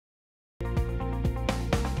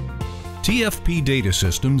TFP Data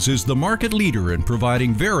Systems is the market leader in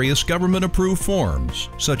providing various government-approved forms,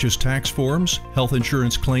 such as tax forms, health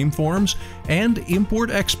insurance claim forms, and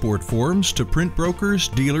import-export forms to print brokers,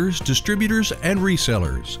 dealers, distributors, and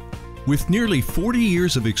resellers. With nearly 40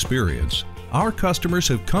 years of experience, our customers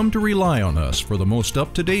have come to rely on us for the most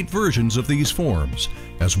up-to-date versions of these forms,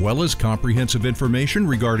 as well as comprehensive information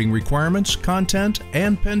regarding requirements, content,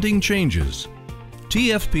 and pending changes.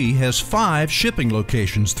 TFP has 5 shipping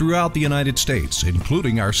locations throughout the United States,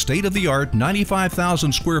 including our state-of-the-art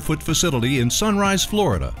 95,000 square foot facility in Sunrise,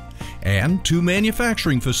 Florida, and 2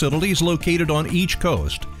 manufacturing facilities located on each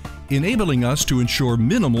coast, enabling us to ensure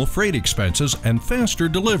minimal freight expenses and faster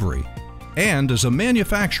delivery. And as a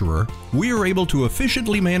manufacturer, we are able to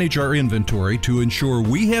efficiently manage our inventory to ensure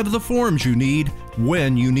we have the forms you need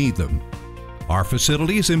when you need them. Our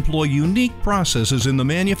facilities employ unique processes in the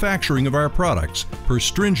manufacturing of our products per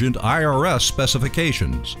stringent IRS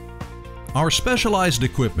specifications. Our specialized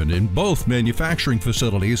equipment in both manufacturing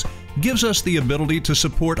facilities gives us the ability to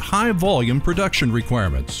support high-volume production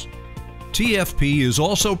requirements. TFP is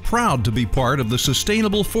also proud to be part of the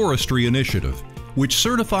Sustainable Forestry Initiative, which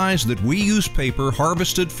certifies that we use paper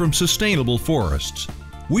harvested from sustainable forests.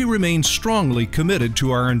 We remain strongly committed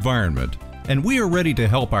to our environment, and we are ready to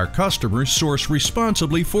help our customers source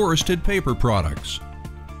responsibly forested paper products.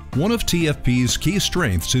 One of TFP's key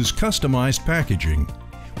strengths is customized packaging.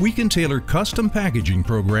 We can tailor custom packaging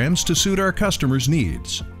programs to suit our customers'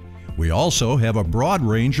 needs. We also have a broad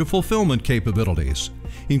range of fulfillment capabilities,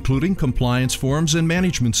 including compliance forms and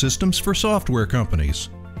management systems for software companies,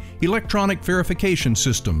 electronic verification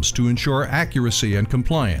systems to ensure accuracy and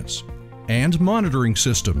compliance, and monitoring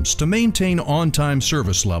systems to maintain on-time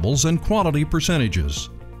service levels and quality percentages.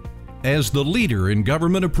 As the leader in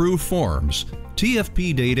government-approved forms,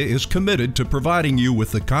 TFP Data is committed to providing you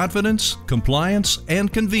with the confidence, compliance,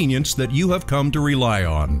 and convenience that you have come to rely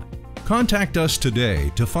on. Contact us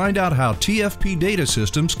today to find out how TFP Data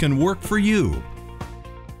Systems can work for you.